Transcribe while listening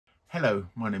Hello,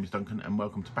 my name is Duncan and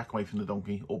welcome to Back Away from the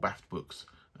Donkey, or BAFT books,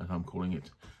 as I'm calling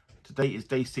it. Today is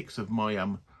day 6 of my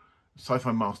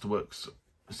Sci-Fi Masterworks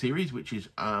series, which is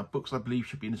books I believe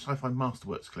should be in the Sci-Fi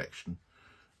Masterworks collection.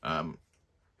 And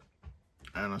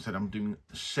I said I'm doing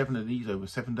 7 of these over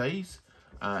 7 days.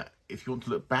 If you want to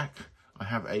look back, I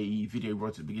have a video right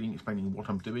at the beginning explaining what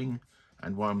I'm doing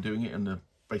and why I'm doing it and the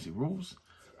basic rules.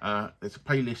 There's a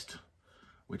playlist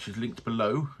which is linked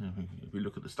below, if we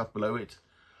look at the stuff below it,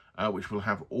 which will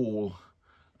have all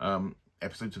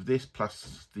episodes of this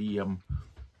plus the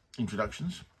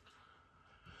introductions,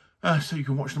 so you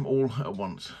can watch them all at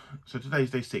once. So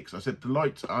today's day 6. I said the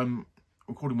light, I'm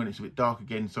recording when it's a bit dark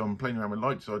again, so I'm playing around with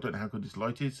light, so I don't know how good this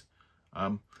light is.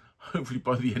 Hopefully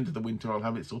by the end of the winter I'll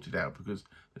have it sorted out, because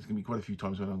there's going to be quite a few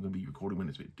times when I'm going to be recording when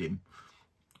it's a bit dim,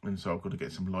 and so I've got to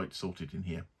get some light sorted in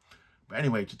here. But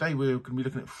anyway, today we're going to be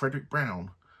looking at Fredric Brown.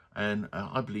 And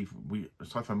I believe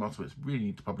Sci-Fi Masterworks really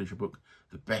need to publish a book,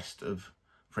 the best of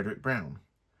Fredric Brown.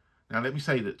 Now, let me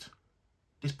say that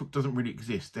this book doesn't really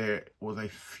exist. There was a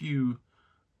few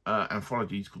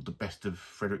anthologies called the best of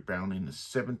Fredric Brown in the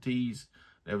 70s.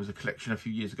 There was a collection a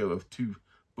few years ago of 2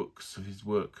 books of his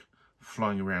work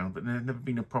flying around, but they've never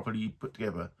been properly put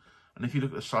together. And if you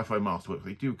look at the Sci-Fi Masterworks,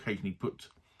 they do occasionally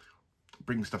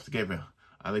bring stuff together.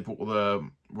 They brought all the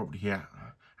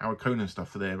Howard Conan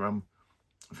stuff for their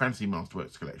Fantasy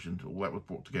Masterworks collection. All that was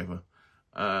brought together.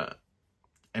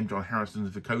 M. John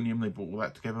Harrison's Viconium, they brought all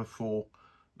that together for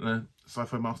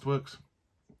Sci-Fi Masterworks.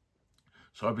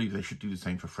 So I believe they should do the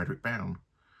same for Fredric Brown.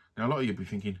 Now, a lot of you will be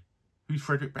thinking, who's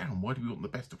Fredric Brown? Why do we want the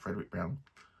best of Fredric Brown?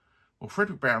 Well,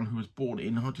 Fredric Brown, who was born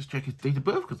in, I'll just check his date of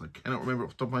birth because I cannot remember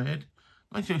off the top of my head,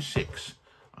 1906.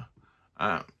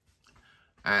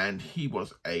 And he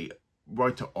was a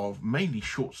writer of mainly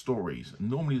short stories.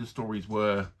 Normally the stories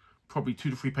were probably 2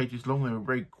 to 3 pages long. They were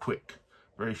very quick,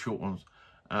 very short ones.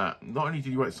 Not only did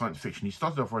he write science fiction, he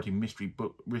started off writing mystery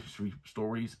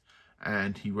stories,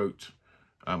 and he wrote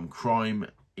crime,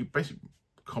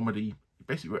 comedy. He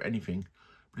basically wrote anything.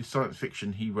 But his science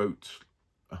fiction, he wrote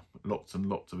lots and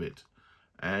lots of it,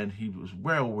 and he was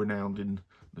well renowned in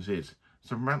this.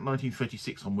 So from around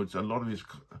 1936 onwards, a lot of his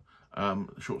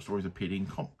short stories appeared in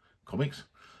comics,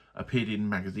 appeared in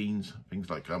magazines, things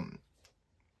like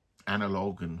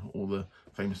Analog and all the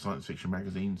famous science fiction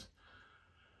magazines.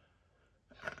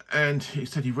 And he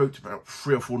said he wrote about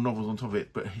 3 or 4 novels on top of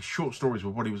it, but his short stories were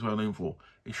what he was well known for.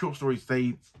 His short stories,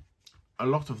 a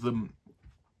lot of them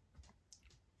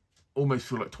almost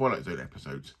feel like Twilight Zone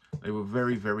episodes. They were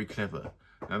very, very clever.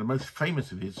 Now, the most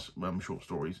famous of his short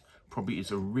stories probably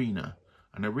is Arena.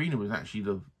 And Arena was actually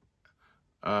the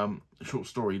short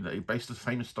story that he based a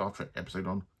famous Star Trek episode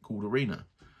on called Arena.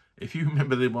 If you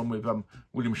remember the one with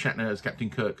William Shatner as Captain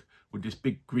Kirk with this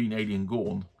big green alien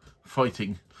Gorn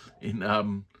fighting in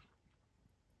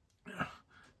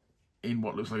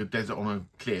what looks like a desert on a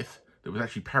cliff, that was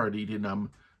actually parodied in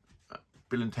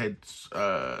Bill and Ted's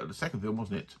the second film,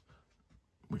 wasn't it?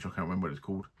 Which I can't remember what it's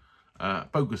called.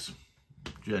 Bogus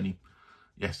Journey.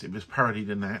 Yes, it was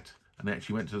parodied in that, and they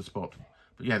actually went to the spot.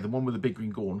 But yeah, the one with the big green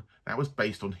Gorn, that was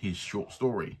based on his short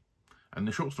story. And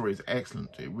the short story is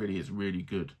excellent. It really is really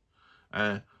good.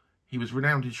 He was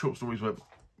renowned. His short stories were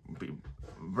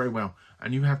very well.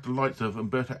 And you have the likes of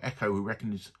Umberto Eco, who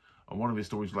reckons one of his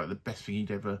stories like the best thing he'd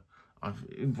ever...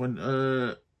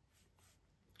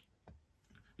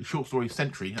 his short story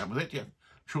Century, that was it, yeah.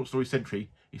 Short story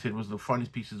Century, he said, was the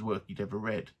finest piece of work he'd ever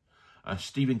read.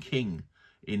 Stephen King,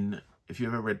 if you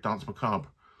ever read Danse Macabre,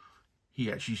 he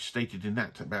actually stated in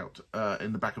that about,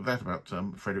 in the back of that about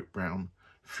Fredric Brown.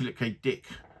 Philip K. Dick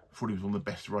thought he was one of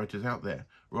the best writers out there.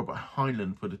 Robert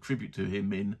Heinlein put a tribute to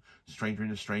him in Stranger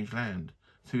in a Strange Land.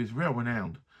 So he's well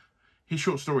renowned. His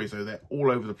short stories, though, they're all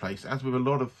over the place, as with a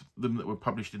lot of them that were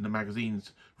published in the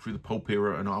magazines through the pulp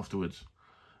era and afterwards.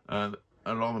 A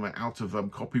lot of them are out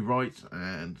of copyright,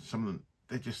 and some of them,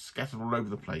 they're just scattered all over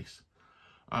the place.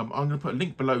 I'm going to put a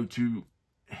link below to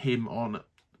him on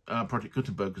Project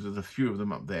Gutenberg, because there's a few of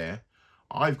them up there.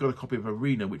 I've got a copy of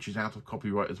Arena, which is out of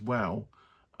copyright as well,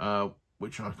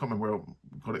 which I can't remember where I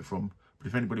got it from. But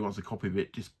if anybody wants a copy of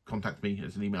it, just contact me.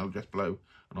 There's an email address below,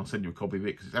 and I'll send you a copy of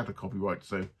it, because it's out of copyright,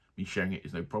 so me sharing it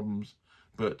is no problems.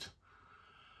 But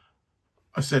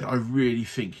I said, I really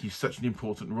think he's such an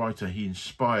important writer. He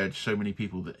inspired so many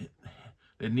people that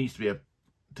there needs to be a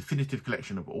definitive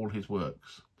collection of all his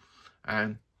works.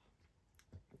 And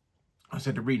I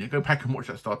said, Arena, go back and watch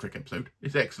that Star Trek episode.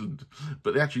 It's excellent.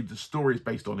 But actually, the story is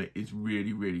based on it is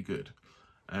really, really good.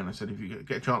 And I said, if you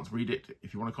get a chance, read it.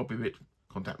 If you want a copy of it,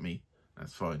 contact me.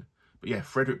 That's fine. But yeah,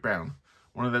 Fredric Brown,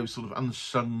 one of those sort of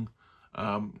unsung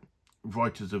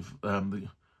writers of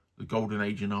the the golden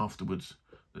age and afterwards,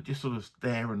 that just sort of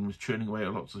there and was churning away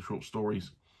at lots of short stories.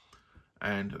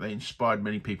 And they inspired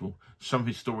many people. Some of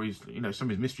his stories, you know, some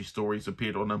of his mystery stories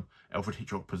appeared on Alfred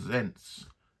Hitchcock Presents.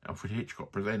 Alfred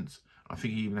Hitchcock Presents. I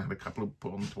think he even had a couple of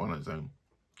put on Twilight Zone.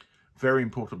 Very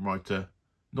important writer,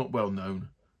 not well known,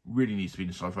 really needs to be in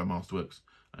the Sci-Fi Masterworks.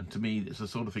 And to me, it's the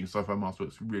sort of thing Sci-Fi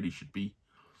Masterworks really should be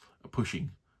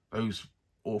pushing. Those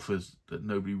authors that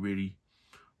nobody really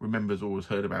remembers or has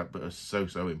heard about, but are so,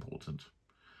 so important.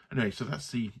 Anyway, so that's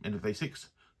the end of day 6.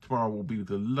 Tomorrow will be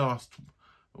the last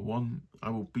one I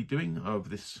will be doing of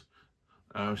this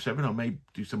 7. I may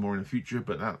do some more in the future,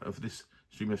 but that of this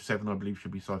stream of 7 I believe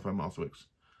should be Sci-Fi Masterworks.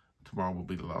 Tomorrow will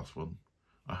be the last one.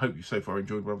 I hope you so far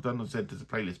enjoyed what I've done. I said there's a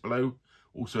playlist below,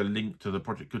 also a link to the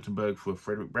Project Gutenberg for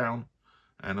Fredric Brown,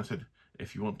 and I said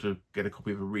if you want to get a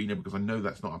copy of Arena, because I know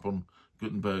that's not up on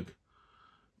Gutenberg,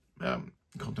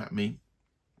 contact me.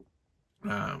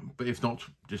 But if not,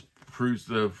 just peruse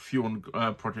the few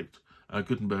on Project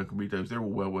Gutenberg and read those. They're all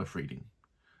well worth reading.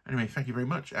 Anyway, thank you very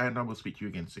much, and I will speak to you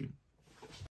again soon.